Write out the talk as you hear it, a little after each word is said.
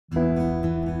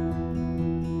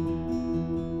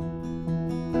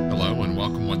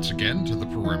once again to the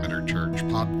Perimeter Church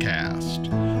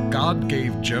podcast. God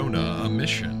gave Jonah a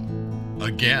mission.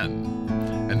 Again.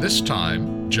 And this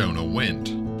time, Jonah went.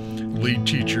 Lead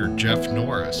teacher Jeff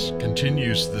Norris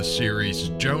continues the series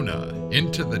Jonah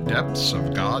into the depths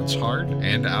of God's heart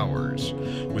and ours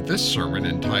with this sermon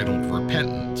entitled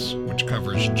Repentance, which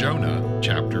covers Jonah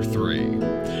chapter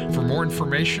 3. For more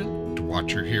information, to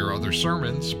watch or hear other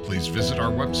sermons, please visit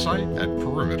our website at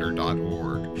perimeter.org.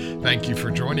 Thank you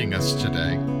for joining us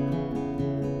today.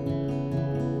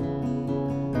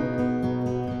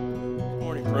 Good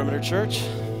morning, Perimeter Church.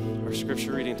 Our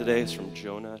scripture reading today is from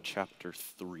Jonah chapter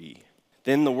 3.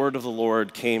 Then the word of the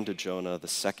Lord came to Jonah the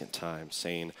second time,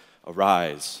 saying,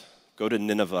 "Arise, go to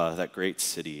Nineveh, that great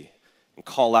city, and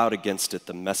call out against it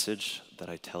the message that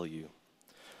I tell you."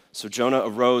 So Jonah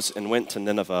arose and went to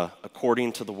Nineveh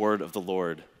according to the word of the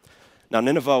Lord. Now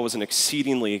Nineveh was an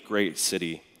exceedingly great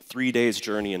city, 3 days'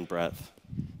 journey in breadth.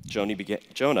 Jonah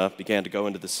began to go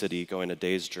into the city, going a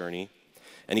day's journey,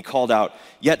 and he called out,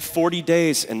 "Yet 40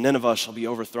 days, and Nineveh shall be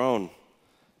overthrown."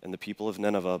 And the people of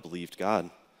Nineveh believed God.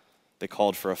 They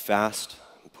called for a fast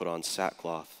and put on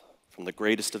sackcloth, from the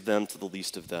greatest of them to the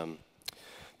least of them.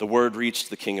 The word reached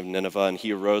the king of Nineveh, and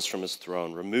he arose from his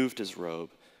throne, removed his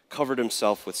robe, covered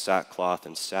himself with sackcloth,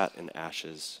 and sat in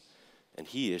ashes. And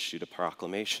he issued a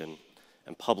proclamation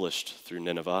and published through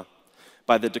Nineveh,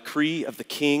 "By the decree of the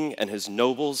king and his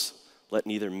nobles, let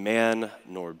neither man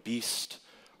nor beast,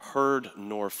 herd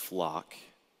nor flock,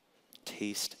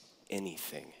 taste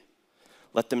anything.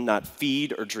 Let them not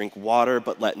feed or drink water,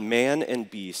 but let man and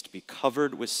beast be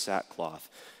covered with sackcloth,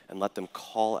 and let them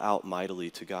call out mightily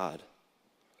to God.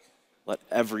 Let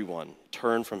everyone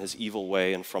turn from his evil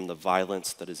way and from the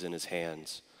violence that is in his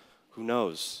hands. Who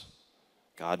knows?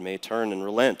 God may turn and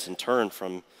relent and turn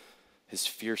from his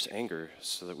fierce anger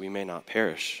so that we may not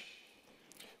perish."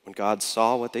 When God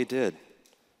saw what they did,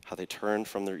 how they turned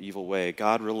from their evil way,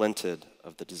 God relented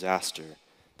of the disaster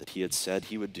that he had said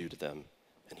he would do to them,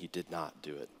 and he did not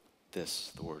do it.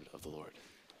 This, the word of the Lord.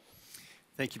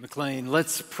 Thank you, McLean.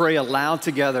 Let's pray aloud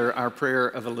together our prayer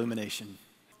of illumination.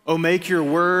 Oh, make your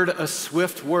word a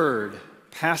swift word,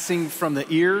 passing from the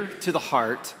ear to the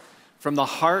heart, from the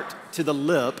heart to the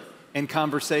lip and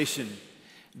conversation,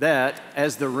 that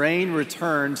as the rain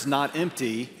returns not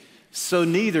empty, so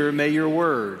neither may your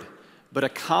word, but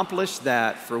accomplish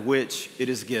that for which it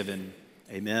is given.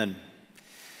 Amen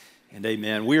and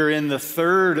amen. We are in the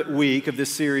third week of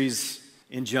this series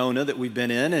in Jonah that we've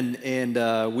been in,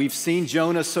 and we've seen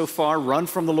Jonah so far run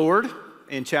from the Lord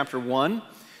in chapter 1.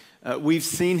 We've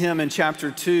seen him in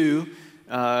chapter 2,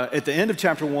 at the end of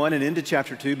chapter 1 and into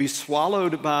chapter 2, be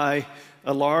swallowed by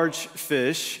a large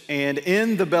fish, and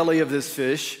in the belly of this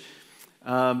fish,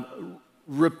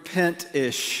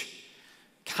 repent-ish,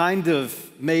 kind of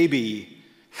maybe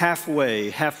halfway,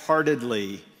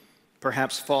 half-heartedly,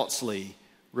 perhaps falsely,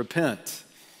 repent.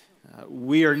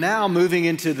 We are now moving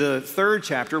into the third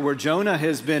chapter where Jonah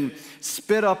has been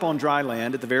spit up on dry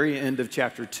land at the very end of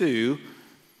chapter 2,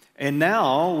 and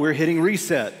now we're hitting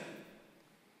reset.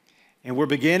 And we're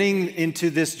beginning into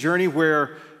this journey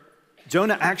where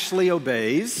Jonah actually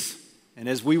obeys, and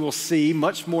as we will see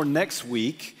much more next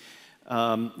week,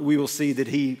 we will see that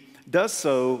he does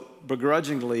so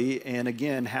begrudgingly and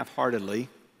again half-heartedly.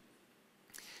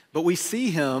 But we see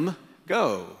him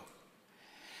go.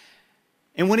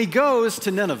 And when he goes to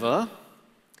Nineveh,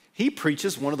 he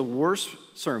preaches one of the worst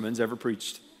sermons ever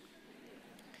preached.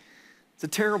 It's a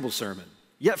terrible sermon.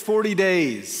 Yet 40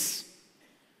 days,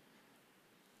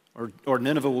 or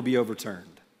Nineveh will be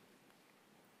overturned.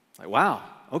 Like, wow,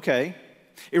 okay.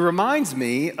 It reminds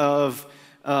me of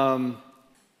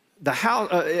the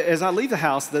house, as I leave the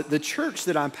house, the church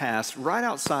that I pass right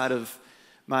outside of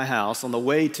my house on the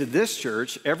way to this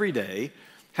church every day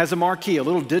has a marquee, a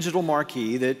little digital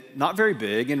marquee that not very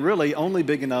big and really only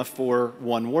big enough for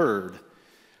one word.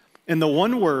 And the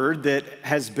one word that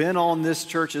has been on this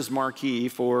church's marquee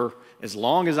for as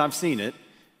long as I've seen it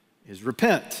is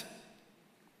repent.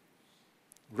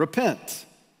 Repent.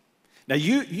 Now,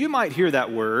 you might hear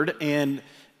that word, and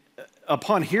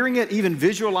upon hearing it, even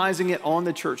visualizing it on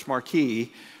the church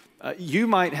marquee, you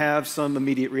might have some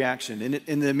immediate reaction.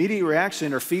 And the immediate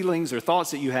reaction or feelings or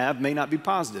thoughts that you have may not be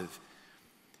positive.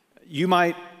 You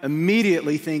might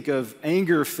immediately think of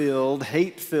anger-filled,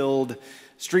 hate-filled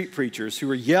street preachers who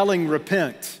are yelling,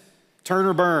 "Repent, turn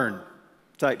or burn,"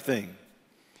 type thing.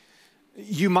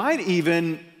 You might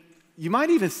even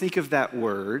think of that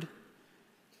word,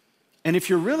 and if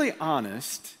you're really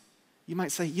honest, you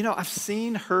might say,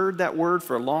 I've heard that word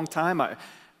for a long time.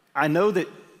 I know that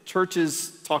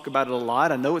churches talk about it a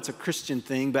lot. I know it's a Christian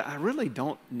thing, but I really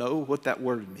don't know what that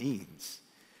word means.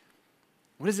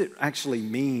 What does it actually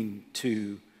mean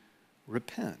to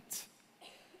repent?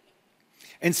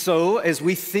 And so, as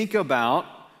we think about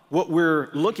what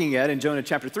we're looking at in Jonah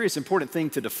chapter 3, it's an important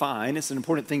thing to define. It's an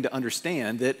important thing to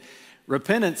understand that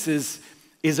repentance is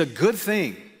a good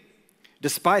thing,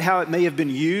 despite how it may have been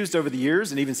used over the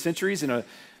years and even centuries in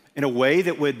a way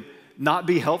that would not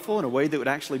be helpful, in a way that would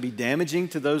actually be damaging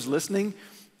to those listening.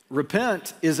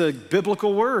 Repent is a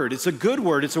biblical word. It's a good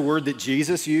word. It's a word that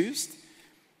Jesus used.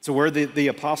 It's a word that the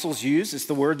apostles used. It's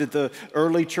the word that the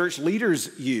early church leaders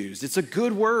used. It's a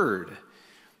good word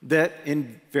that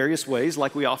in various ways,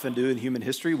 like we often do in human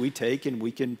history, we take and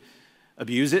we can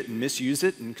abuse it and misuse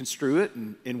it and construe it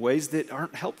in ways that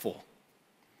aren't helpful.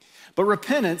 But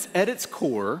repentance at its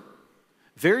core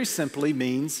very simply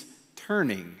means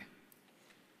turning.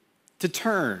 To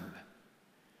turn.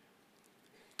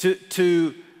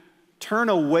 To turn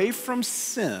away from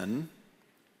sin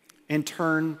and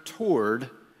turn toward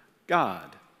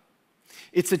God.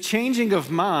 It's a changing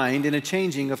of mind and a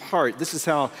changing of heart. This is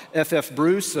how F.F.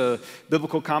 Bruce, a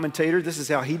biblical commentator, this is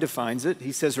how he defines it.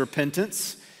 He says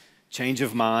repentance, change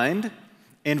of mind,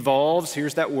 involves,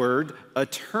 here's that word, a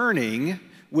turning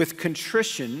with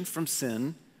contrition from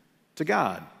sin to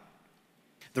God.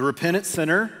 The repentant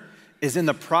sinner is in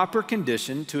the proper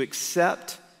condition to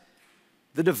accept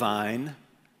the divine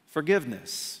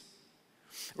forgiveness.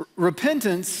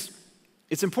 Repentance,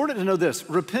 it's important to know this.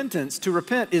 Repentance, to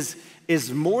repent,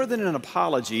 is more than an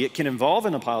apology. It can involve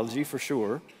an apology for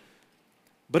sure,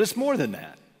 but it's more than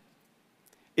that.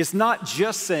 It's not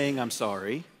just saying I'm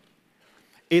sorry.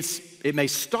 It may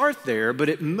start there, but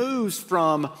it moves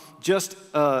from just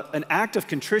an act of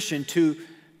contrition to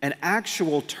an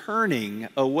actual turning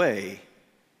away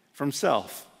from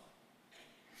self.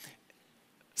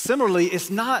 Similarly, it's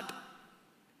not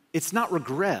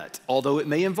regret, although it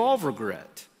may involve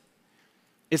regret.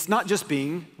 It's not just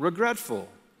being regretful.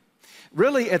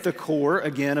 Really, at the core,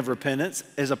 again, of repentance,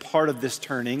 as a part of this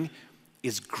turning,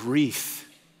 is grief.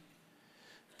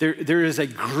 There is a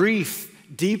grief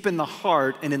deep in the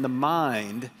heart and in the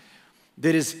mind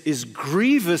that is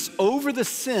grievous over the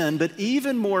sin, but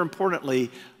even more importantly,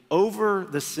 over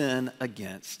the sin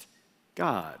against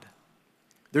God.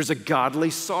 There's a godly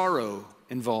sorrow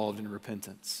involved in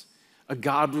repentance, a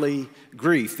godly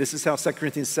grief. This is how 2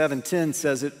 Corinthians 7:10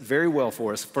 says it very well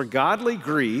for us. For godly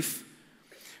grief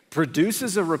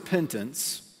produces a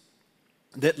repentance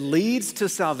that leads to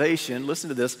salvation, listen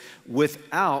to this,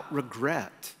 without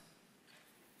regret.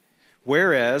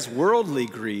 Whereas worldly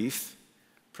grief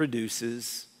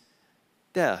produces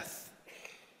death.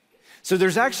 So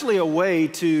there's actually a way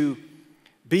to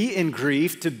be in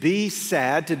grief, to be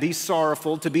sad, to be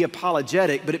sorrowful, to be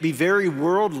apologetic, but it be very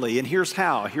worldly. And here's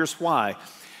how, here's why.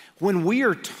 When we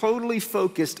are totally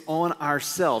focused on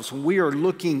ourselves, when we are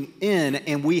looking in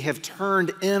and we have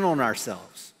turned in on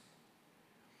ourselves,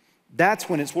 that's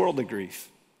when it's worldly grief.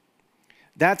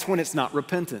 That's when it's not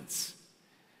repentance.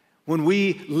 When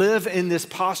we live in this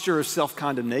posture of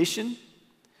self-condemnation,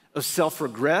 of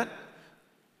self-regret,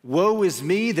 woe is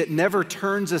me that never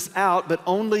turns us out, but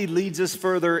only leads us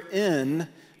further in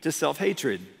to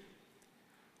self-hatred.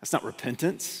 That's not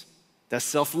repentance. That's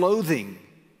self-loathing.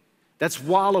 That's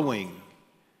wallowing.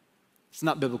 It's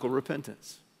not biblical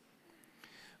repentance.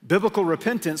 Biblical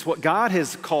repentance, what God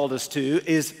has called us to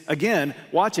is, again,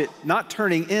 watch it, not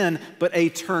turning in, but a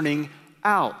turning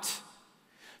out.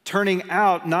 Turning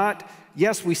out, not,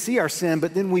 yes, we see our sin,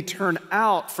 but then we turn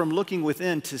out from looking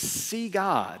within to see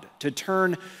God, to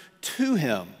turn to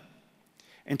Him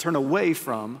and turn away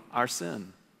from our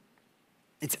sin.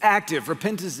 It's active.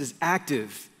 Repentance is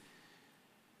active.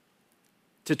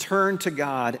 To turn to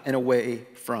God and away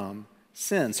from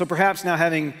sin. So perhaps now,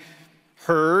 having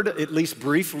heard, at least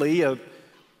briefly, a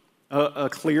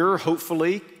clear,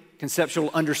 hopefully,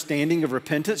 conceptual understanding of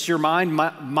repentance, your mind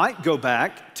might go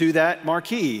back to that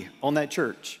marquee on that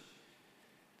church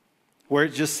where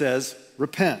it just says,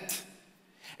 repent.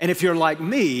 And if you're like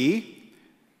me,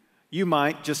 you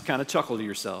might just kind of chuckle to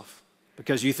yourself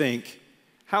because you think,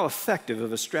 how effective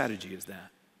of a strategy is that?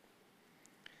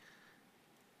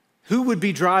 Who would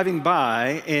be driving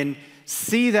by and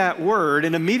see that word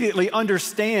and immediately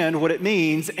understand what it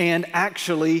means and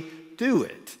actually do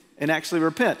it and actually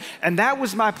repent? And that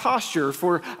was my posture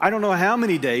for I don't know how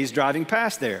many days driving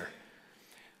past there.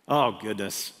 Oh,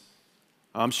 goodness.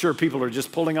 I'm sure people are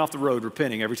just pulling off the road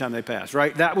repenting every time they pass,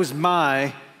 right? That was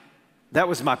my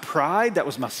pride. That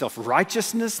was my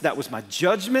self-righteousness. That was my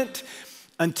judgment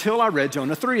until I read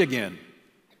Jonah 3 again.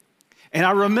 And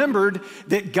I remembered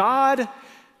that God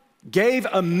gave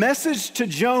a message to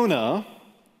Jonah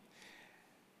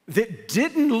that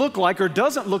didn't look like or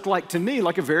doesn't look like to me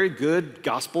like a very good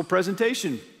gospel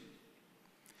presentation.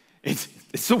 It's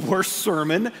the worst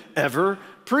sermon ever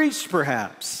preached,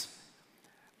 perhaps.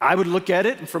 I would look at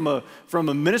it from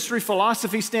a ministry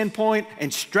philosophy standpoint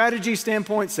and strategy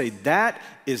standpoint, say that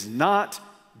is not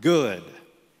good.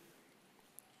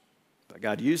 But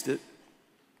God used it.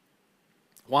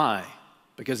 Why?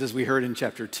 Because as we heard in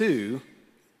chapter 2,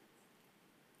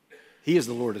 He is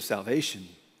the Lord of salvation.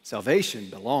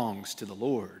 Salvation belongs to the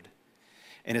Lord.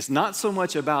 And it's not so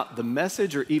much about the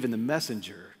message or even the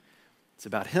messenger. It's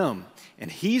about Him.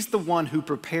 And He's the one who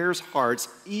prepares hearts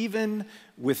even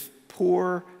with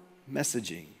poor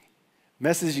messaging.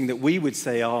 Messaging that we would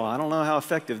say, oh, I don't know how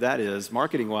effective that is,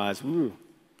 marketing-wise. Ooh.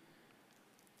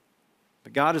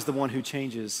 But God is the one who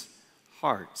changes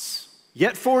hearts.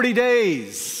 Yet 40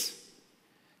 days,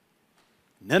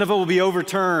 Nineveh will be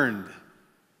overturned.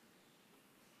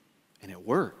 And it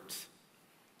worked.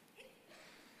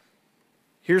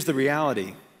 Here's the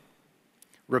reality.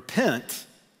 Repent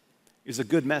is a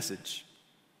good message.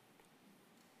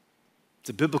 It's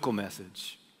a biblical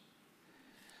message.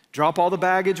 Drop all the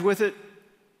baggage with it.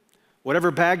 Whatever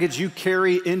baggage you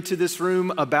carry into this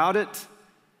room about it,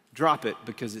 drop it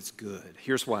because it's good.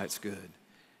 Here's why it's good.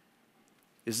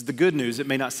 This is the good news. It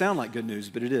may not sound like good news,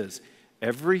 but it is.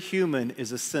 Every human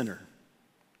is a sinner.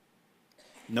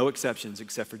 No exceptions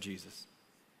except for Jesus.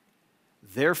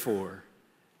 Therefore,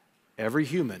 every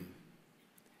human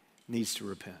needs to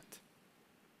repent.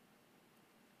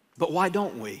 But why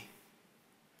don't we?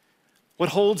 What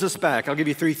holds us back? I'll give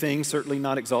you 3 things, certainly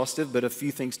not exhaustive, but a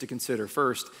few things to consider.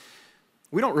 First,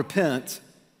 we don't repent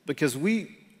because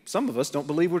some of us don't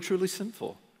believe we're truly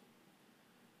sinful.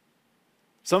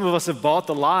 Some of us have bought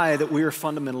the lie that we are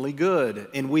fundamentally good,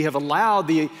 and we have allowed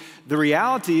the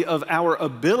reality of our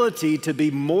ability to be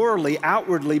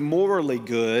outwardly morally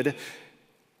good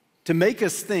to make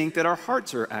us think that our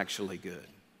hearts are actually good.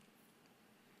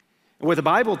 And what the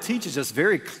Bible teaches us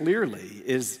very clearly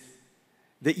is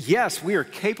that yes, we are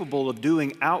capable of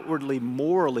doing outwardly,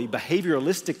 morally,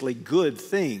 behavioralistically good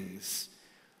things,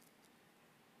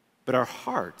 but our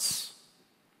hearts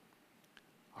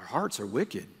are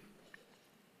wicked.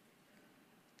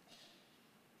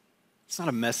 It's not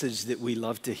a message that we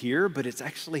love to hear, but it's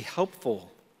actually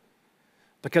helpful.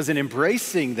 Because in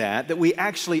embracing that we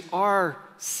actually are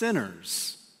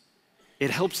sinners, it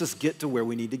helps us get to where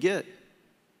we need to get.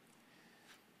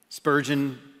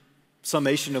 Spurgeon,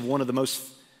 summation of one of the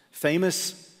most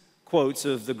famous quotes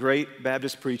of the great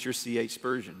Baptist preacher C.H.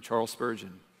 Spurgeon, Charles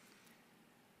Spurgeon,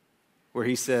 where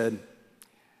he said,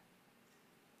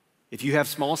 if you have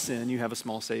small sin, you have a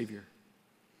small Savior.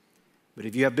 But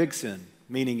if you have big sin,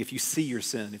 meaning if you see your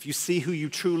sin, if you see who you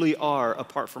truly are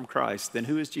apart from Christ, then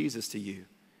who is Jesus to you?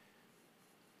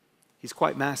 He's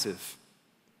quite massive.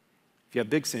 If you have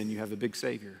big sin, you have a big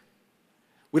Savior.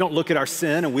 We don't look at our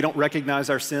sin and we don't recognize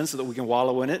our sin so that we can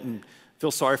wallow in it and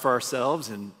feel sorry for ourselves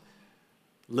and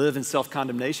live in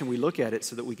self-condemnation. We look at it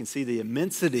so that we can see the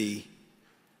immensity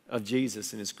of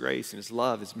Jesus and His grace and His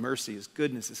love, His mercy, His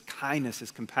goodness, His kindness,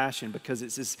 His compassion, because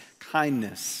it's His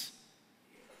kindness.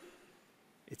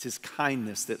 It's His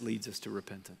kindness that leads us to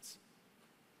repentance.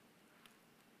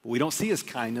 But we don't see His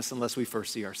kindness unless we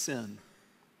first see our sin.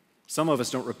 Some of us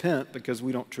don't repent because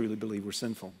we don't truly believe we're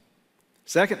sinful.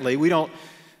 Secondly, we don't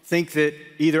think that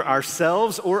either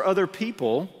ourselves or other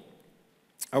people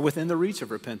are within the reach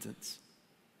of repentance.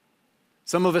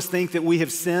 Some of us think that we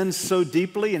have sinned so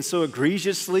deeply and so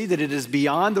egregiously that it is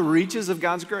beyond the reaches of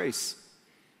God's grace,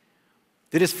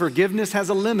 that His forgiveness has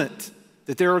a limit,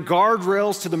 that there are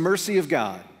guardrails to the mercy of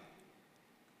God,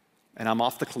 and I'm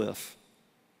off the cliff,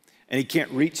 and He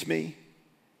can't reach me.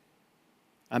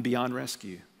 I'm beyond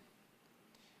rescue.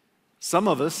 Some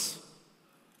of us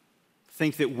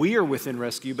think that we are within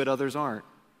rescue, but others aren't,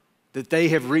 that they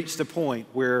have reached a point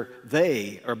where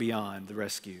they are beyond the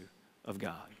rescue of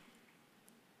God.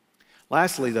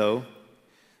 Lastly, though,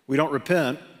 we don't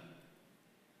repent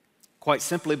quite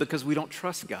simply because we don't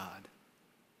trust God.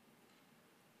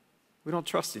 We don't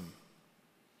trust Him.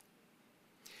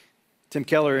 Tim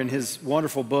Keller, in his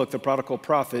wonderful book, The Prodigal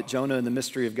Prophet, Jonah and the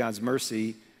Mystery of God's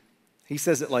Mercy, he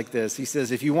says it like this. He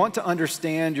says, if you want to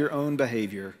understand your own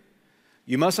behavior,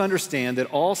 you must understand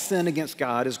that all sin against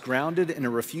God is grounded in a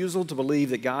refusal to believe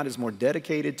that God is more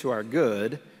dedicated to our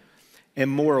good and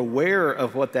more aware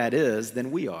of what that is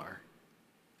than we are.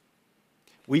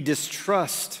 We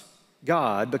distrust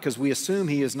God because we assume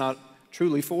He is not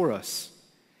truly for us,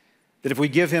 that if we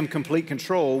give Him complete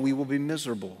control, we will be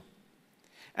miserable.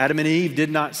 Adam and Eve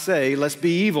did not say, let's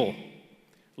be evil.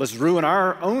 Let's ruin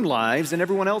our own lives and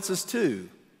everyone else's too.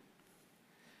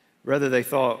 Rather, they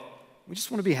thought, We just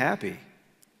want to be happy.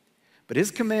 But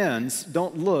his commands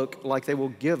don't look like they will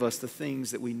give us the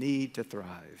things that we need to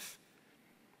thrive.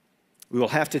 We will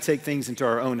have to take things into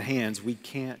our own hands. We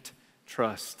can't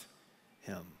trust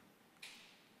him.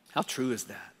 How true is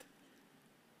that?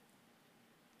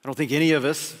 I don't think any of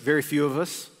us, very few of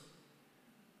us,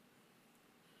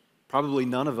 probably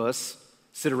none of us,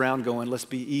 sit around going, let's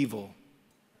be evil.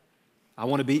 I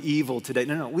want to be evil today.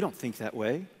 No, we don't think that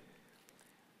way.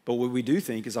 But what we do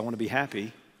think is I want to be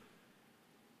happy.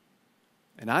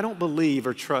 And I don't believe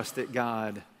or trust that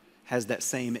God has that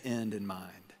same end in mind.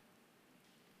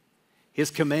 His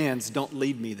commands don't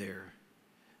lead me there.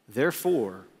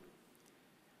 Therefore,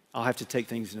 I'll have to take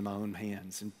things into my own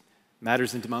hands and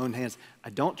matters into my own hands. I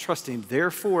don't trust him.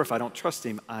 Therefore, if I don't trust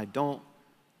him, I don't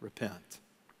repent.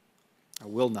 I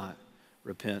will not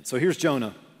repent. So here's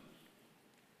Jonah.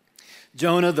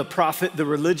 Jonah, the prophet, the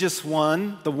religious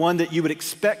one, the one that you would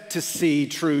expect to see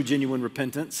true, genuine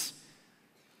repentance.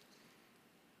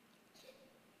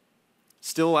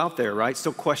 Still out there, right?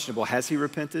 Still questionable. Has he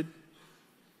repented?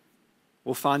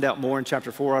 We'll find out more in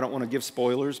chapter 4. I don't want to give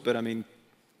spoilers, but I mean,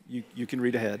 you can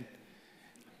read ahead.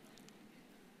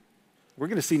 We're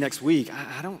going to see next week.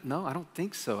 I don't know. I don't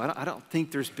think so. I don't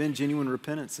think there's been genuine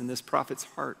repentance in this prophet's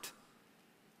heart.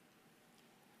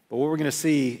 But what we're going to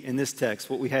see in this text,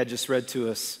 what we had just read to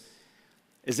us,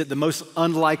 is that the most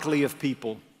unlikely of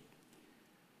people,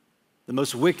 the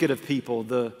most wicked of people,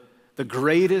 the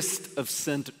greatest of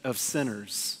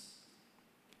sinners,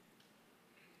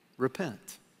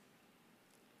 repent.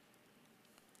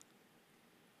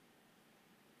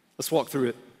 Let's walk through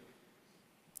it.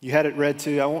 You had it read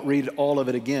too. I won't read all of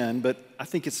it again, but I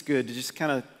think it's good to just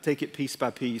kind of take it piece by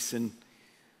piece and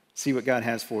see what God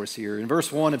has for us here. In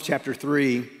verse 1 of chapter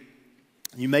 3,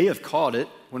 you may have caught it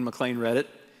when McLean read it.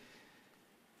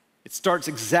 It starts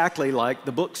exactly like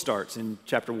the book starts in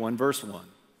chapter 1, verse 1.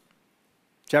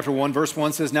 Chapter 1, verse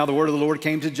 1 says, now the word of the Lord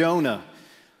came to Jonah.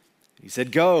 He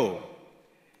said, go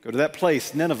to that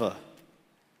place, Nineveh.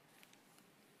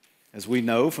 As we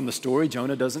know from the story,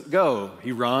 Jonah doesn't go.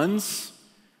 He runs.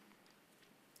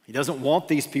 He doesn't want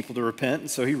these people to repent,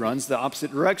 and so he runs the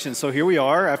opposite direction. So here we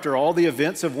are, after all the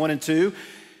events of 1 and 2.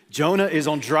 Jonah is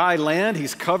on dry land.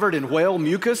 He's covered in whale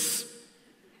mucus.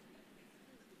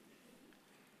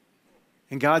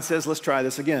 And God says, let's try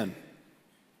this again.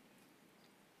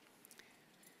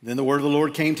 Then the word of the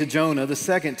Lord came to Jonah the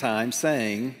second time,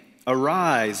 saying,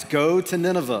 arise, go to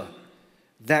Nineveh,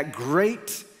 that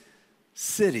great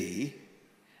city,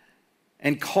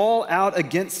 and call out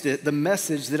against it the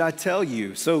message that I tell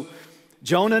you. So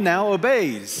Jonah now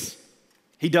obeys.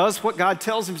 He does what God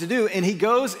tells him to do, and he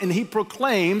goes and he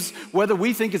proclaims, whether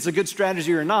we think it's a good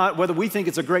strategy or not, whether we think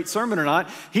it's a great sermon or not,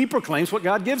 he proclaims what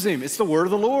God gives him. It's the word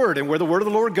of the Lord, and where the word of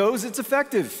the Lord goes, it's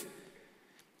effective.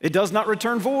 It does not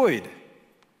return void.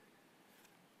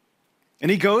 And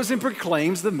he goes and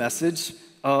proclaims the message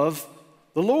of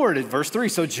the Lord. In verse 3,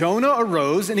 so Jonah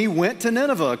arose and he went to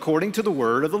Nineveh according to the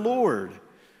word of the Lord.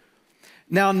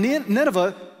 Now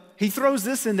Nineveh, he throws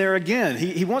this in there again.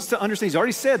 He wants to understand, he's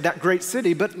already said that great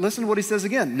city, but listen to what he says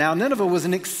again. Now Nineveh was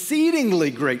an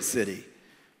exceedingly great city,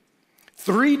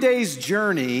 3 days'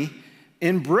 journey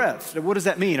in breadth. What does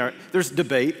that mean? There's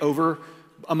debate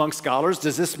among scholars.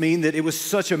 Does this mean that it was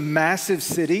such a massive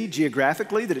city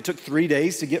geographically that it took 3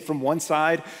 days to get from one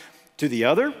side to the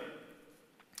other?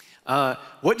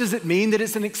 What does it mean that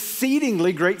it's an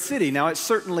exceedingly great city? Now, it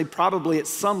certainly probably at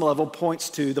some level points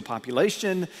to the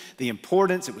population, the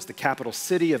importance. It was the capital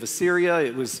city of Assyria.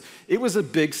 It was a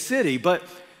big city. But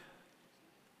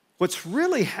what's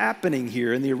really happening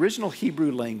here in the original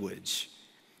Hebrew language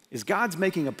is God's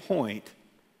making a point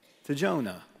to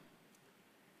Jonah.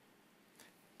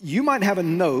 You might have a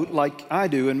note like I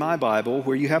do in my Bible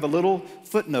where you have a little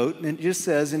footnote and it just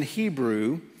says in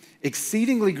Hebrew,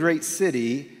 exceedingly great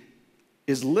city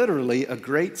is literally a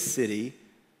great city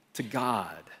to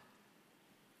God.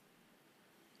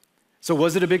 So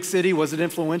was it a big city? Was it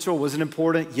influential? Was it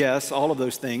important? Yes, all of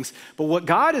those things. But what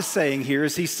God is saying here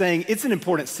is he's saying it's an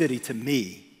important city to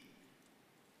me.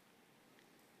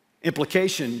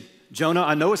 Implication, Jonah,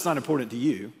 I know it's not important to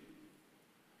you,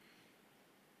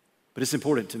 but it's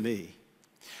important to me.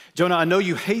 Jonah, I know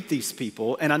you hate these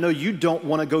people, and I know you don't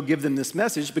want to go give them this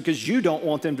message because you don't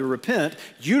want them to repent.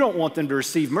 You don't want them to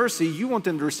receive mercy. You want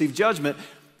them to receive judgment.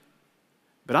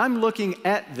 But I'm looking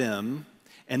at them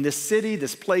and this city,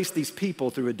 this place, these people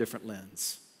through a different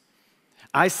lens.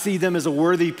 I see them as a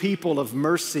worthy people of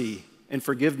mercy and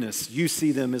forgiveness. You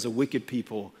see them as a wicked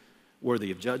people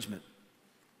worthy of judgment.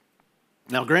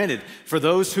 Now, granted, for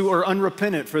those who are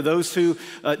unrepentant, for those who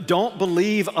don't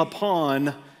believe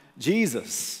upon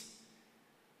Jesus,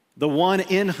 the one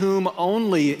in whom,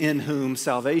 only in whom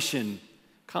salvation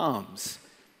comes.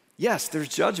 Yes, there's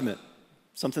judgment,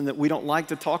 something that we don't like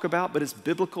to talk about, but it's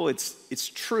biblical, it's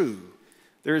true.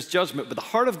 There is judgment, but the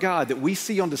heart of God that we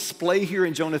see on display here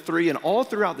in Jonah 3 and all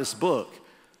throughout this book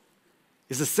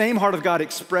is the same heart of God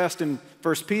expressed in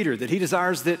 1 Peter, that he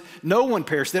desires that no one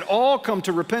perish, that all come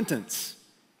to repentance.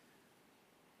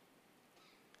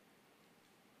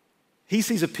 He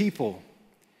sees a people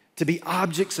to be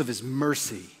objects of his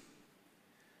mercy,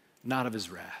 not of his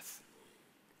wrath.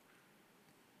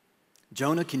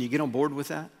 Jonah, can you get on board with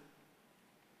that?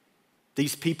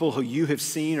 These people who you have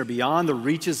seen are beyond the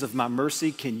reaches of my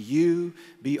mercy. Can you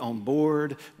be on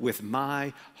board with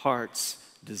my heart's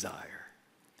desire?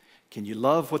 Can you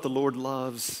love what the Lord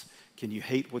loves? Can you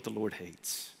hate what the Lord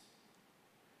hates?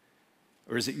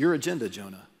 Or is it your agenda,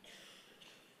 Jonah?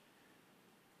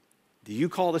 Do you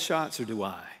call the shots or do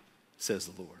I, says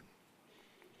the Lord?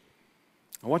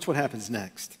 Now watch what happens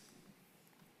next.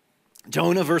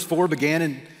 Jonah, verse 4,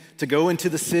 began to go into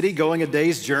the city, going a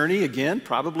day's journey, again,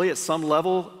 probably at some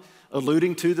level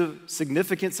alluding to the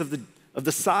significance of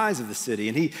the size of the city.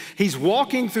 And he's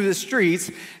walking through the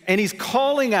streets and he's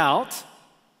calling out,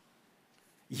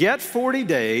 "Yet 40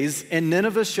 days and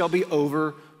Nineveh shall be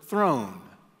overthrown."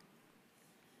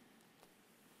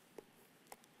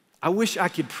 I wish I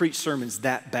could preach sermons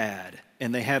that bad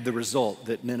and they have the result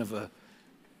that Nineveh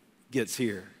gets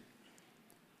here.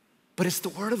 But it's the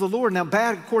word of the Lord. Now,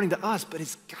 bad according to us, but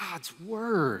it's God's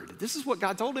word. This is what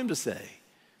God told him to say.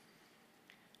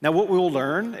 Now, what we'll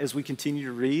learn as we continue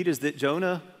to read is that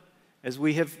Jonah, as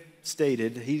we have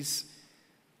stated, he's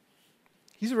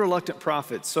a reluctant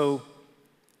prophet. So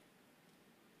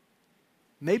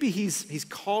maybe he's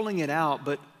calling it out,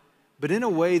 but in a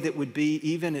way that would be,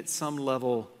 even at some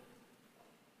level,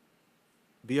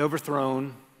 be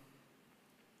overthrown.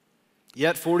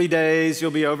 Yet 40 days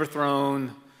you'll be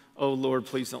overthrown. Oh Lord,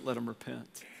 please don't let them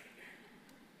repent.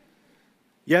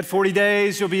 Yet 40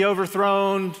 days you'll be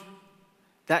overthrown.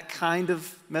 That kind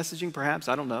of messaging, perhaps,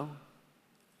 I don't know.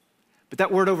 But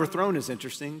that word overthrown is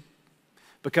interesting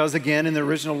because, again, in the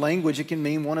original language, it can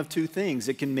mean one of two things.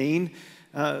 It can mean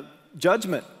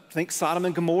judgment. Think Sodom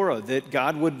and Gomorrah, that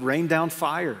God would rain down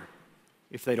fire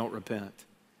if they don't repent.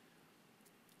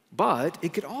 But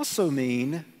it could also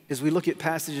mean, as we look at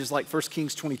passages like 1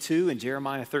 Kings 22 and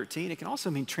Jeremiah 13, it can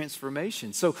also mean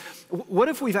transformation. So what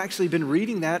if we've actually been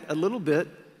reading that a little bit,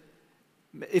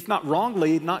 if not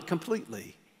wrongly, not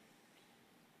completely?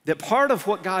 That part of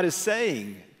what God is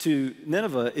saying to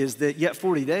Nineveh is that yet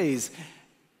 40 days,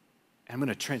 and I'm going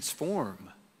to transform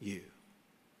you.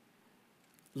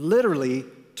 Literally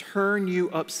turn you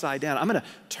upside down. I'm going to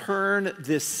turn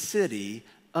this city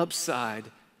upside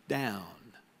down.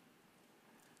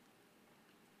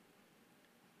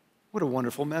 What a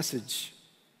wonderful message.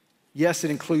 Yes,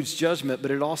 it includes judgment, but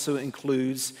it also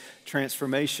includes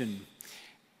transformation.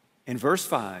 In verse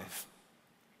 5,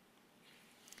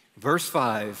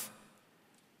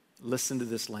 listen to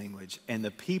this language. And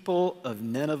the people of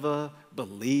Nineveh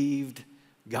believed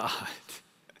God.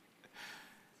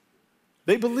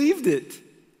 They believed it.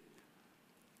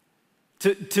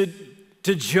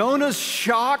 To Jonah's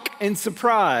shock and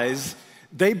surprise,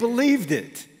 they believed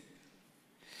it.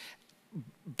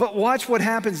 But watch what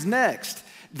happens next.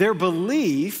 Their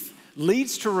belief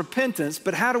leads to repentance,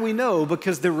 but how do we know?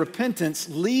 Because their repentance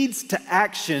leads to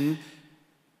action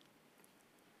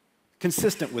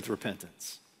consistent with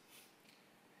repentance.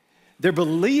 Their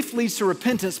belief leads to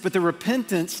repentance, but the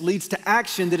repentance leads to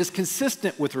action that is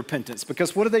consistent with repentance.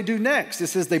 Because what do they do next? It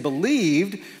says they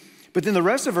believed, but then the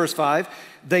rest of verse 5,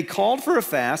 they called for a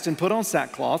fast and put on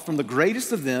sackcloth from the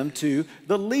greatest of them to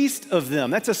the least of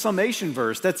them. That's a summation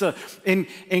verse. That's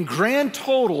in grand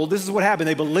total, this is what happened.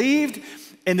 They believed,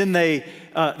 and then they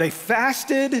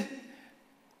fasted.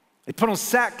 They put on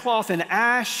sackcloth and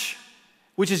ash,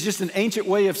 which is just an ancient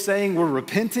way of saying we're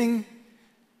repenting.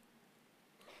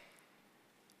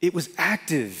 It was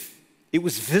active. It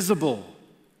was visible.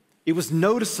 It was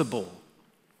noticeable.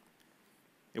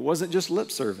 It wasn't just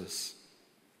lip service.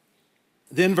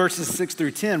 Then verses 6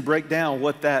 through 10 break down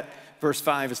what that verse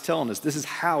 5 is telling us. This is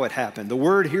how it happened. The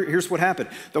word, here's what happened.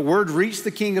 The word reached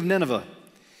the king of Nineveh,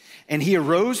 and he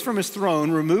arose from his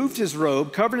throne, removed his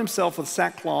robe, covered himself with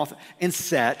sackcloth, and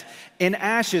sat in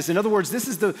ashes. In other words, this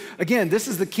is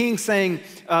the king saying,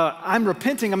 I'm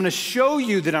repenting. I'm going to show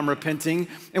you that I'm repenting.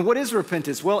 And what is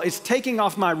repentance? Well, it's taking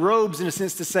off my robes in a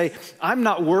sense to say, I'm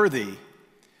not worthy.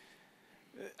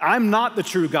 I'm not the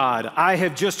true God. I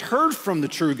have just heard from the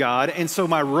true God, and so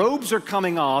my robes are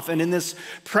coming off, and in this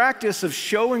practice of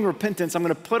showing repentance, I'm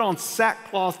going to put on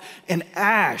sackcloth and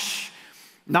ash.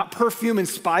 not perfume and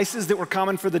spices that were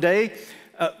common for the day,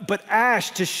 but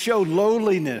ash to show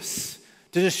lowliness,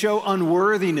 to show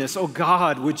unworthiness. Oh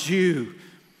God, would you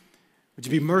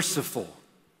be merciful?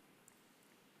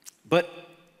 But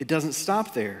it doesn't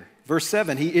stop there. Verse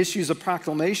 7, he issues a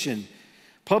proclamation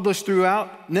published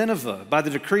throughout Nineveh by the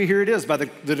decree, here it is, by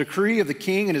the decree of the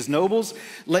king and his nobles,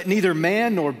 let neither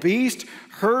man nor beast,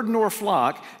 herd nor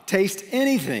flock taste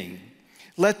anything.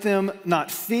 Let them not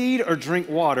feed or drink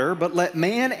water, but let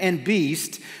man and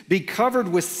beast be covered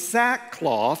with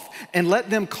sackcloth, and let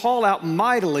them call out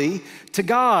mightily to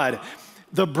God.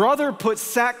 The brother put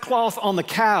sackcloth on the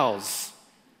cows.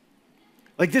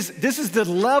 Like this is the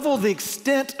level, the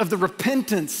extent of the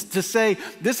repentance to say,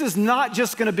 this is not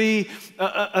just gonna be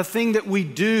a thing that we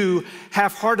do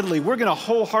half-heartedly. We're gonna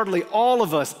wholeheartedly, all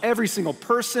of us, every single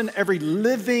person, every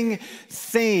living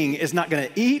thing is not gonna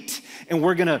eat, and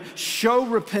we're gonna show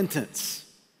repentance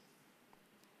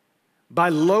by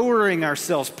lowering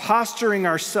ourselves, posturing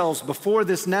ourselves before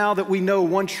this now that we know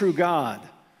one true God,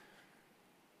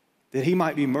 that he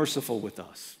might be merciful with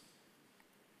us.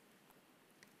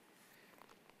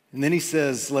 And then he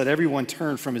says, let everyone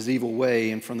turn from his evil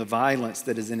way and from the violence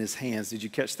that is in his hands. Did you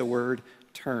catch the word?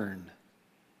 Turn.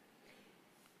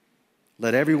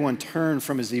 Let everyone turn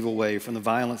from his evil way, from the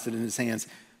violence that is in his hands.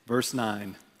 Verse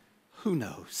 9, who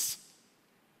knows?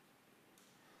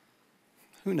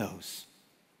 Who knows?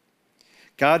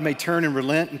 God may turn and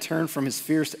relent and turn from his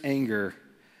fierce anger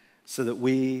so that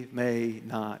we may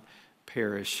not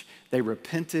perish. They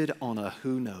repented on a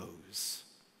who knows.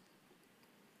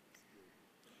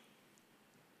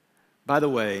 By the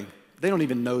way, they don't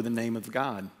even know the name of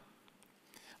God.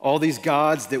 All these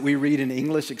gods that we read in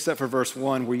English, except for verse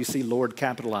 1 where you see Lord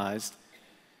capitalized,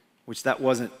 which that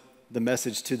wasn't the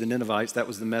message to the Ninevites, that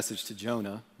was the message to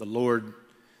Jonah. The word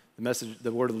of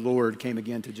the Lord came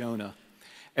again to Jonah.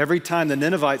 Every time the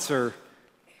Ninevites are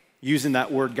using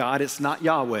that word God, it's not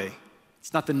Yahweh.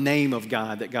 It's not the name of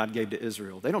God that God gave to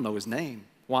Israel. They don't know his name.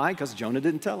 Why? Because Jonah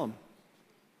didn't tell them.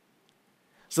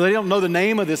 So they don't know the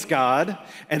name of this God,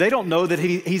 and they don't know that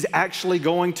he's actually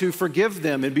going to forgive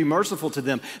them and be merciful to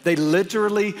them. They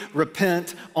literally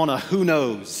repent on a who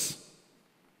knows.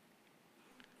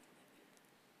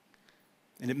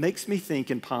 And it makes me think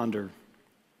and ponder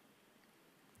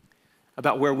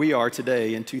about where we are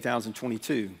today in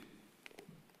 2022.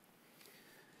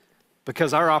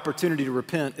 Because our opportunity to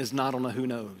repent is not on a who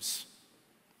knows.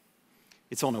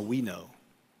 It's on a we know.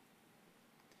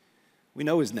 We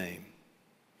know his name.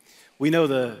 We know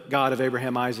the God of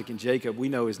Abraham, Isaac, and Jacob. We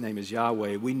know his name is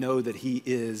Yahweh. We know that he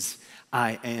is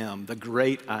I am, the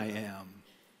great I am.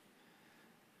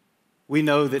 We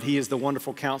know that he is the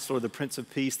wonderful counselor, the Prince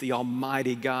of Peace, the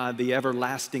almighty God, the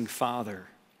everlasting Father.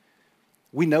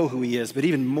 We know who he is, but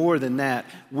even more than that,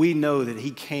 we know that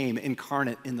he came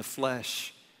incarnate in the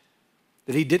flesh.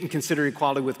 That he didn't consider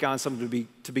equality with God something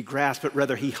to be grasped, but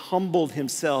rather he humbled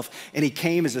himself and he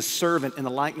came as a servant in the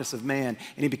likeness of man,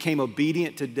 and he became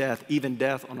obedient to death, even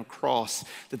death on a cross.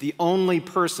 That the only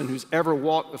person who's ever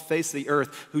walked the face of the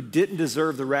earth who didn't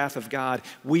deserve the wrath of God,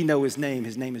 we know his name.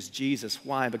 His name is Jesus.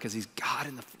 Why? Because he's God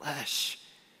in the flesh.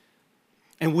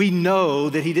 And we know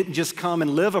that he didn't just come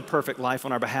and live a perfect life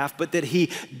on our behalf, but that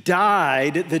he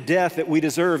died the death that we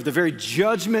deserve. The very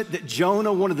judgment that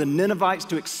Jonah wanted the Ninevites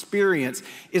to experience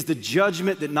is the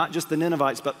judgment that not just the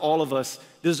Ninevites, but all of us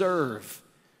deserve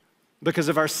because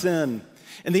of our sin.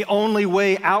 And the only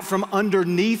way out from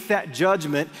underneath that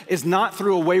judgment is not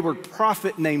through a wayward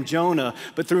prophet named Jonah,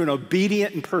 but through an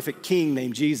obedient and perfect king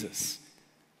named Jesus.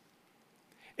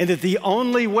 And that the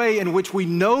only way in which we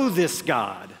know this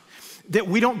God, that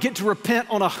we don't get to repent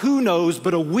on a who knows,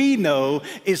 but a we know,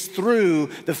 is through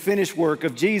the finished work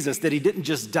of Jesus. That he didn't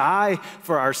just die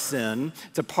for our sin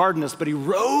to pardon us, but he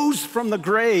rose from the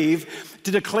grave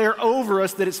to declare over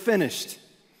us that it's finished,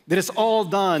 that it's all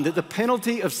done, that the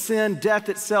penalty of sin, death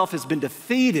itself, has been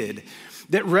defeated,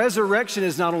 that resurrection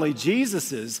is not only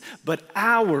Jesus's, but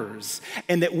ours,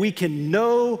 and that we can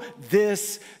know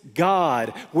this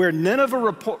God. Where Nineveh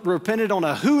repented on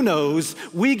a who knows,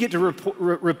 we get to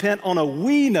repent on a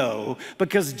we know,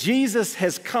 because Jesus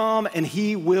has come and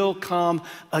he will come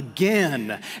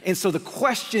again. And so the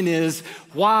question is,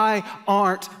 why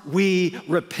aren't we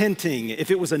repenting?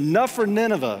 If it was enough for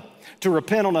Nineveh to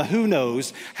repent on a who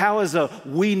knows, how is a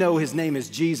we know his name is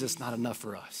Jesus not enough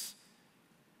for us?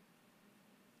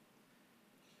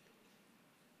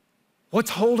 What's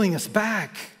holding us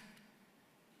back?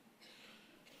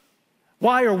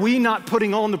 Why are we not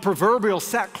putting on the proverbial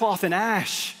sackcloth and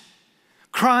ash,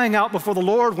 crying out before the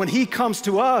Lord when he comes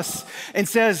to us and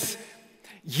says,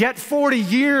 Yet 40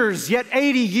 years, yet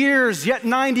 80 years, yet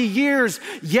 90 years,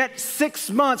 yet 6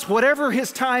 months, whatever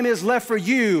his time is left for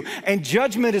you, and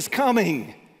judgment is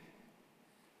coming.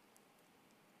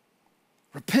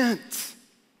 Repent.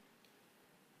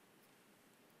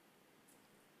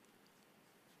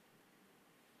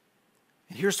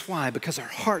 And here's why, because our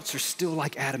hearts are still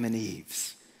like Adam and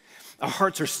Eve's. Our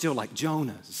hearts are still like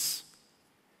Jonah's.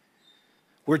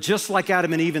 We're just like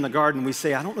Adam and Eve in the garden. We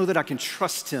say, I don't know that I can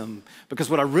trust him because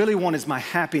what I really want is my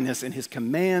happiness, and his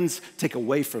commands take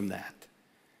away from that.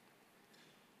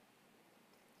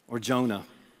 Or Jonah.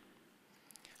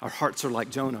 Our hearts are like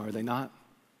Jonah, are they not?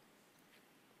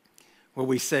 Where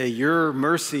we say, your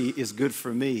mercy is good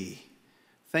for me.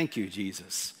 Thank you,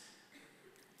 Jesus.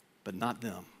 But not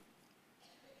them.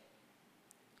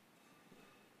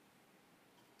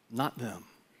 Not them.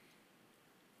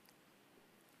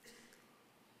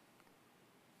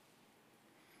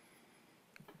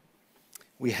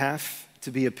 We have to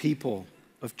be a people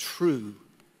of true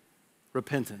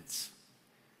repentance.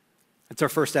 That's our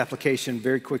first application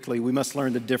very quickly. We must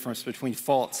learn the difference between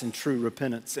false and true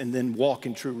repentance and then walk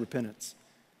in true repentance.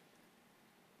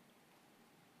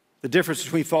 The difference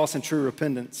between false and true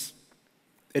repentance.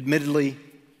 Admittedly,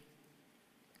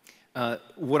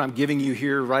 what I'm giving you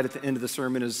here right at the end of the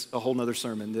sermon is a whole nother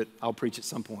sermon that I'll preach at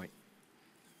some point.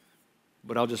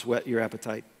 But I'll just whet your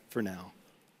appetite for now.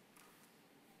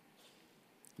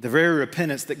 The very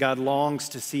repentance that God longs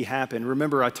to see happen.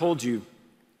 Remember, I told you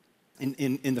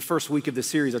in the first week of the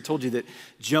series, I told you that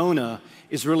Jonah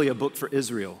is really a book for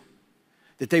Israel.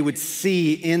 That they would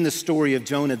see in the story of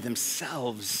Jonah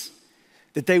themselves.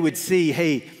 That they would see,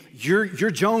 hey, you're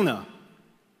Jonah.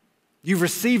 You've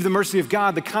received the mercy of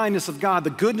God, the kindness of God, the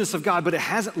goodness of God, but it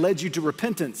hasn't led you to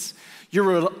repentance.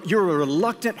 You're a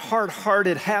reluctant,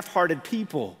 hard-hearted, half-hearted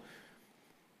people.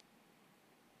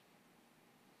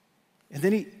 And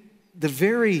then the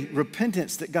very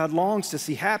repentance that God longs to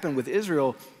see happen with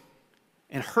Israel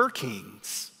and her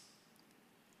kings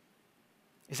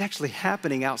is actually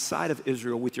happening outside of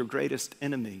Israel with your greatest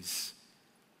enemies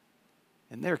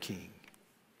and their king.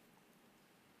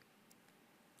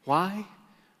 Why?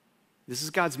 This is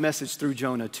God's message through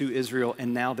Jonah to Israel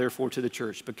and now therefore to the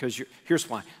church. Here's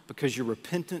why. Because your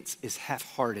repentance is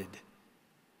half-hearted.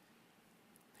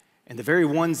 And the very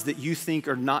ones that you think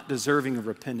are not deserving of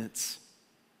repentance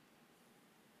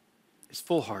is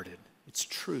full-hearted. It's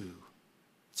true.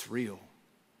 It's real.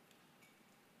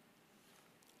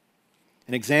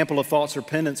 An example of false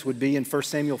repentance would be in 1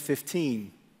 Samuel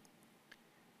 15,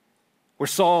 where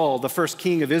Saul, the first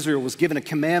king of Israel, was given a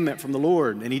commandment from the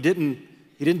Lord, and he didn't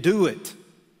do it.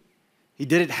 He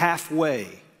did it halfway.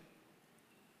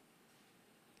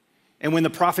 And when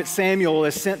the prophet Samuel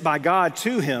is sent by God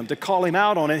to him to call him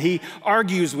out on it, he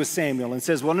argues with Samuel and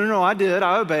says, well, no, I did,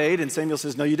 I obeyed. And Samuel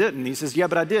says, no, you didn't. And he says, yeah,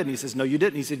 but I did. And he says, no, you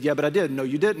didn't. He said, yeah, but I did. No,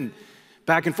 you didn't.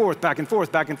 Back and forth, back and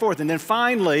forth, back and forth. And then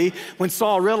finally, when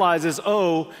Saul realizes,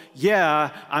 oh,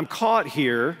 yeah, I'm caught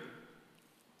here,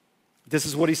 this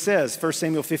is what he says, 1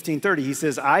 Samuel 15:30. He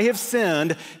says, I have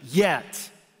sinned, yet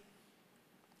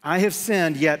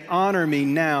honor me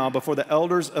now before the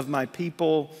elders of my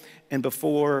people and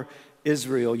before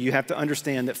Israel. You have to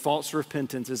understand that false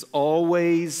repentance is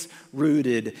always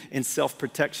rooted in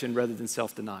self-protection rather than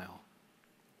self-denial.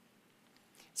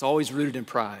 It's always rooted in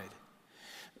pride.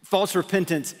 False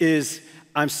repentance is,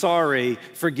 I'm sorry,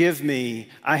 forgive me,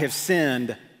 I have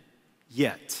sinned,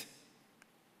 yet.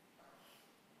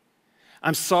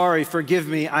 I'm sorry, forgive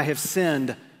me, I have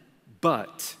sinned,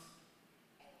 but.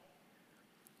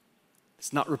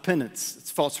 It's not repentance,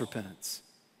 it's false repentance.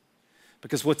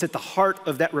 Because what's at the heart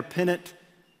of that repentant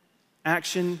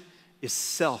action is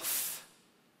self.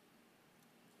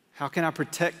 How can I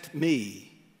protect me?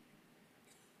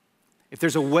 If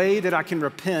there's a way that I can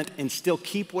repent and still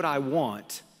keep what I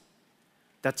want,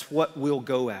 that's what we'll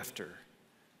go after.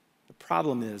 The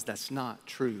problem is that's not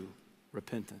true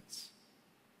repentance.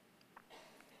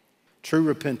 True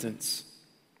repentance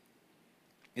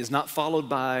is not followed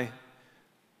by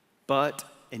but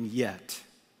and yet.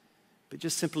 But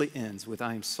just simply ends with,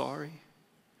 I am sorry,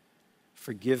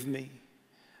 forgive me,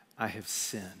 I have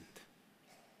sinned.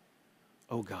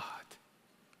 Oh God.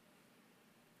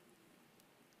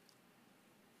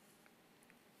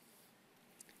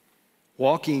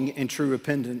 Walking in true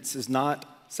repentance is not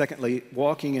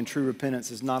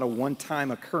a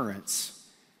one-time occurrence,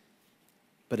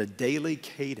 but a daily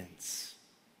cadence.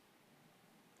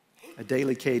 A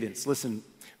daily cadence. Listen,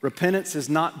 repentance is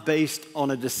not based on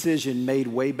a decision made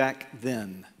way back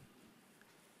then.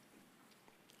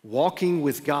 Walking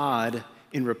with God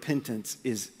in repentance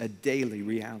is a daily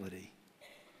reality. I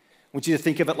want you to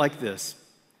think of it like this.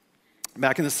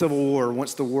 Back in the Civil War,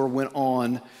 once the war went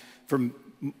on for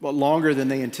longer than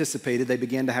they anticipated, they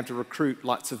began to have to recruit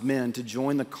lots of men to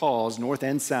join the cause, North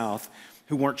and South,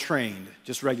 who weren't trained,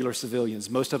 just regular civilians,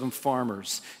 most of them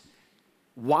farmers,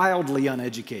 wildly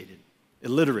uneducated,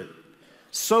 illiterate,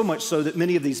 so much so that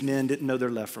many of these men didn't know their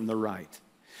left from their right.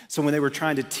 So when they were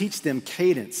trying to teach them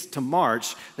cadence to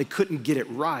march, they couldn't get it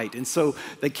right. And so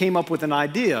they came up with an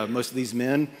idea. Most of these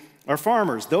men are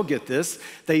farmers. They'll get this.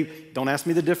 They don't ask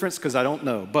me the difference because I don't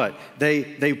know, but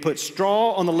they put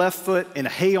straw on the left foot and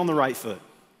hay on the right foot.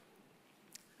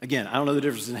 Again, I don't know the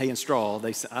difference in hay and straw.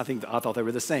 I thought they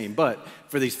were the same. But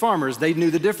for these farmers, they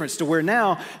knew the difference to where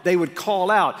now they would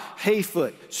call out hay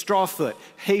foot, straw foot,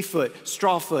 hay foot,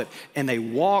 straw foot, and they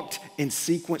walked in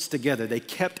sequence together. They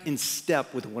kept in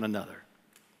step with one another.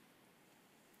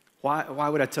 Why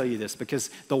would I tell you this? Because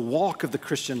the walk of the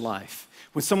Christian life,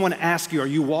 when someone asks you, are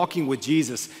you walking with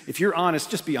Jesus? If you're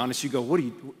honest, just be honest. You go, what do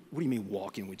you mean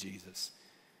walking with Jesus?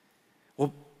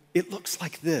 Well, it looks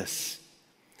like this.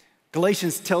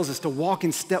 Galatians tells us to walk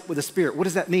in step with the Spirit. What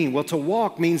does that mean? Well, to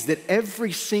walk means that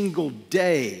every single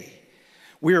day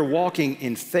we are walking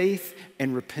in faith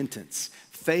and repentance.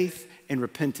 Faith and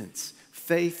repentance.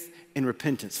 Faith and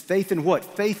repentance. Faith in what?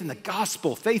 Faith in the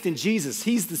gospel. Faith in Jesus.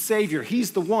 He's the Savior.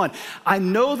 He's the one. I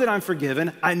know that I'm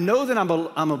forgiven. I know that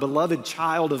I'm a beloved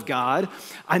child of God.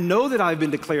 I know that I've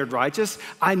been declared righteous.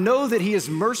 I know that He is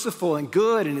merciful and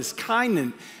good and is kind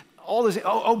and all this,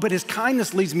 but His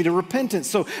kindness leads me to repentance.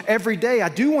 So every day I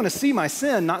do want to see my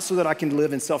sin, not so that I can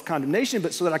live in self-condemnation,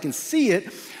 but so that I can see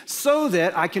it, so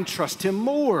that I can trust Him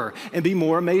more and be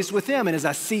more amazed with Him. And as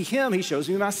I see Him, He shows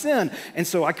me my sin. And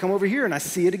so I come over here and I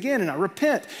see it again and I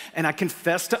repent and I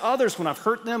confess to others when I've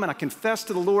hurt them, and I confess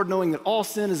to the Lord knowing that all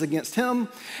sin is against Him.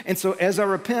 And so as I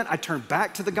repent, I turn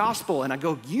back to the gospel and I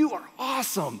go, you are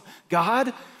awesome,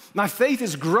 God. My faith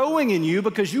is growing in you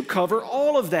because you cover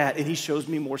all of that. And He shows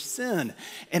me more sin.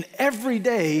 And every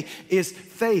day is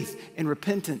faith and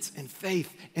repentance and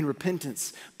faith and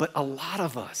repentance. But a lot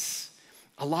of us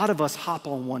hop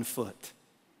on one foot.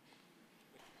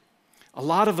 A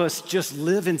lot of us just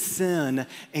live in sin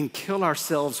and kill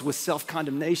ourselves with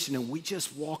self-condemnation, and we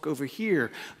just walk over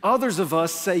here. Others of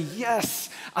us say, yes,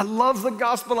 I love the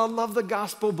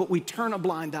gospel, but we turn a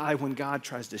blind eye when God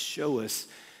tries to show us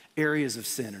areas of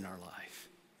sin in our life.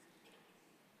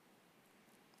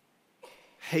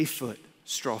 Hay foot,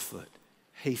 straw foot,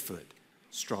 hay foot,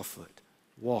 straw foot,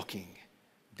 walking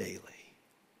daily.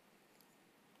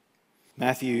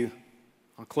 Matthew,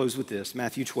 I'll close with this.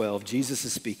 Matthew 12, Jesus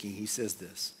is speaking. He says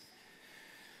this.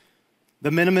 The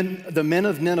men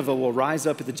of Nineveh will rise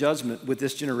up at the judgment with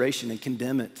this generation and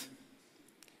condemn it.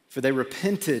 For they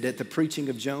repented at the preaching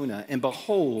of Jonah, and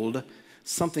behold,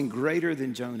 something greater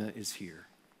than Jonah is here.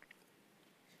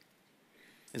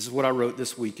 This is what I wrote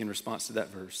this week in response to that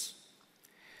verse.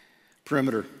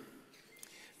 Perimeter.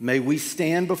 May we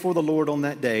stand before the Lord on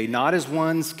that day, not as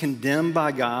ones condemned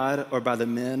by God or by the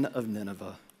men of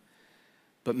Nineveh,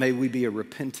 but may we be a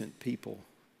repentant people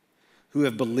who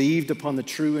have believed upon the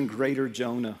true and greater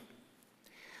Jonah,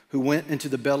 who went into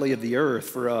the belly of the earth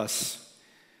for us,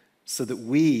 so that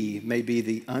we may be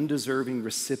the undeserving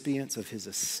recipients of His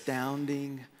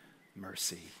astounding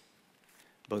mercy,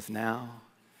 both now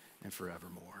and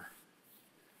forevermore.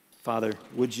 Father,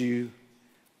 would you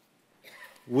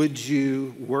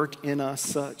work in us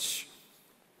such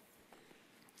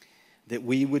that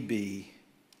we would be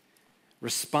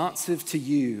responsive to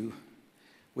you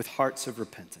with hearts of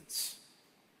repentance,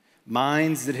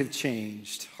 minds that have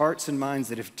changed, hearts and minds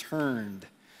that have turned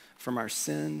from our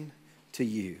sin to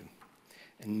you,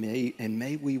 and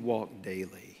may we walk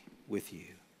daily with you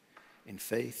in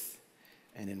faith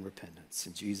and in repentance.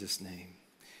 In Jesus' name.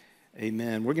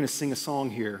 Amen. We're going to sing a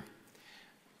song here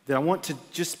that I want to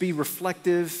just be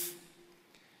reflective,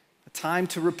 a time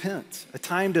to repent, a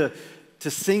time to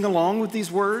sing along with these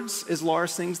words as Laura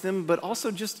sings them, but also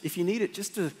just, if you need it,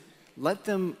 just to let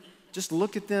them, just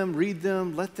look at them, read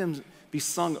them, let them be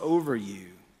sung over you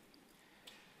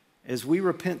as we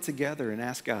repent together and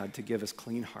ask God to give us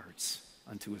clean hearts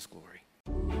unto His glory.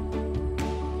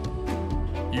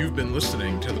 You've been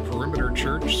listening to the Perimeter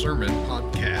Church Sermon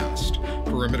Podcast.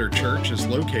 Perimeter Church is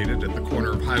located at the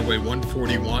corner of Highway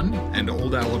 141 and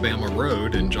Old Alabama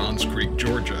Road in Johns Creek,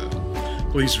 Georgia.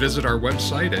 Please visit our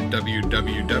website at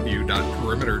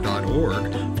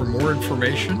www.perimeter.org for more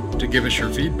information, to give us your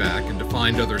feedback, and to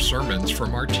find other sermons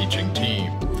from our teaching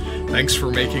team. Thanks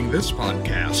for making this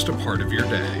podcast a part of your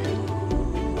day.